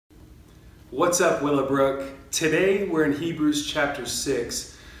What's up, Willowbrook? Today we're in Hebrews chapter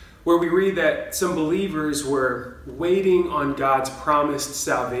 6, where we read that some believers were waiting on God's promised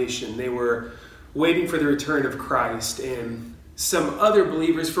salvation. They were waiting for the return of Christ, and some other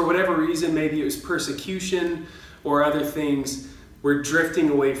believers, for whatever reason, maybe it was persecution or other things, were drifting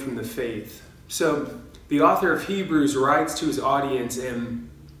away from the faith. So the author of Hebrews writes to his audience and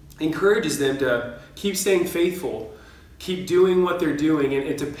encourages them to keep staying faithful, keep doing what they're doing,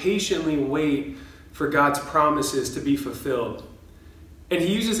 and to patiently wait for God's promises to be fulfilled. And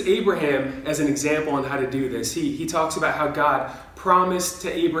he uses Abraham as an example on how to do this. He talks about how God promised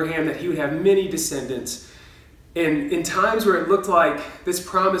to Abraham that he would have many descendants. And in times where it looked like this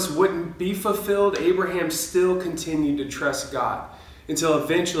promise wouldn't be fulfilled, Abraham still continued to trust God until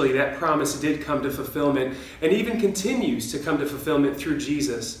eventually that promise did come to fulfillment, and even continues to come to fulfillment through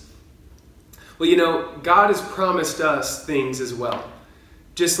Jesus. Well, you know, God has promised us things as well.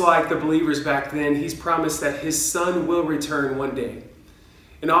 Just like the believers back then, he's promised that his son will return one day.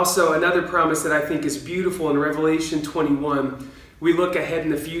 And also another promise that I think is beautiful in Revelation 21, we look ahead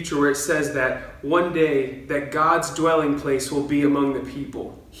in the future where it says that one day that God's dwelling place will be among the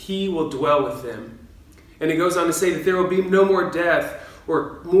people. He will dwell with them. And it goes on to say that there will be no more death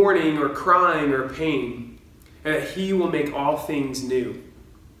or mourning or crying or pain, and that he will make all things new.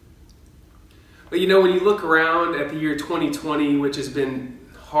 But you know, when you look around at the year 2020, which has been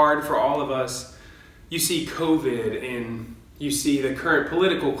hard for all of us, you see COVID, and you see the current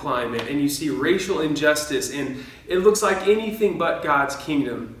political climate, and you see racial injustice, and it looks like anything but God's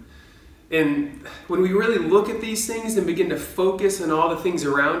kingdom. And when we really look at these things and begin to focus on all the things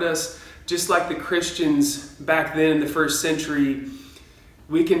around us, just like the Christians back then in the first century,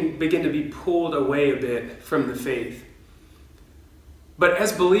 we can begin to be pulled away a bit from the faith. But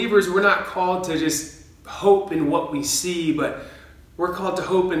as believers, we're not called to just hope in what we see, but we're called to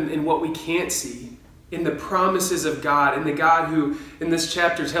hope in what we can't see, in the promises of God, in the God who, in this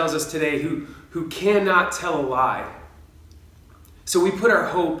chapter, tells us today, who cannot tell a lie. So we put our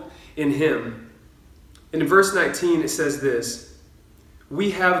hope in him. And in verse 19, it says this: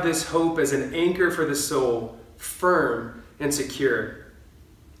 "We have this hope as an anchor for the soul, firm and secure."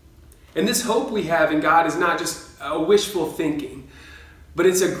 And this hope we have in God is not just a wishful thinking, but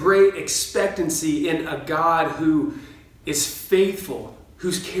it's a great expectancy in a God who is faithful,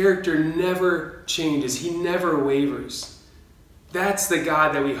 whose character never changes. He never wavers. That's the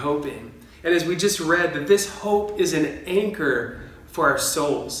God that we hope in. And as we just read, that this hope is an anchor for our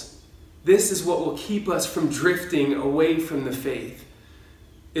souls. This is what will keep us from drifting away from the faith,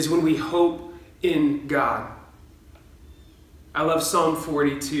 is when we hope in God. I love Psalm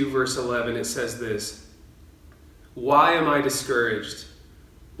 42, verse 11. It says this: "Why am I discouraged?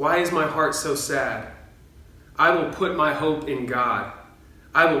 Why is my heart so sad? I will put my hope in God.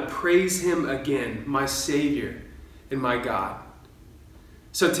 I will praise him again, my Savior and my God."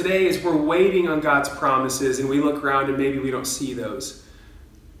 So today, as we're waiting on God's promises and we look around and maybe we don't see those,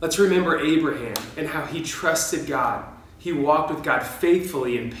 let's remember Abraham and how he trusted God. He walked with God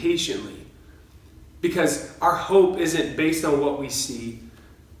faithfully and patiently, because our hope isn't based on what we see,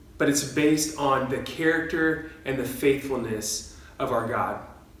 but it's based on the character and the faithfulness of our God.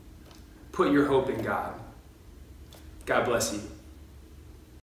 Put your hope in God. God bless you.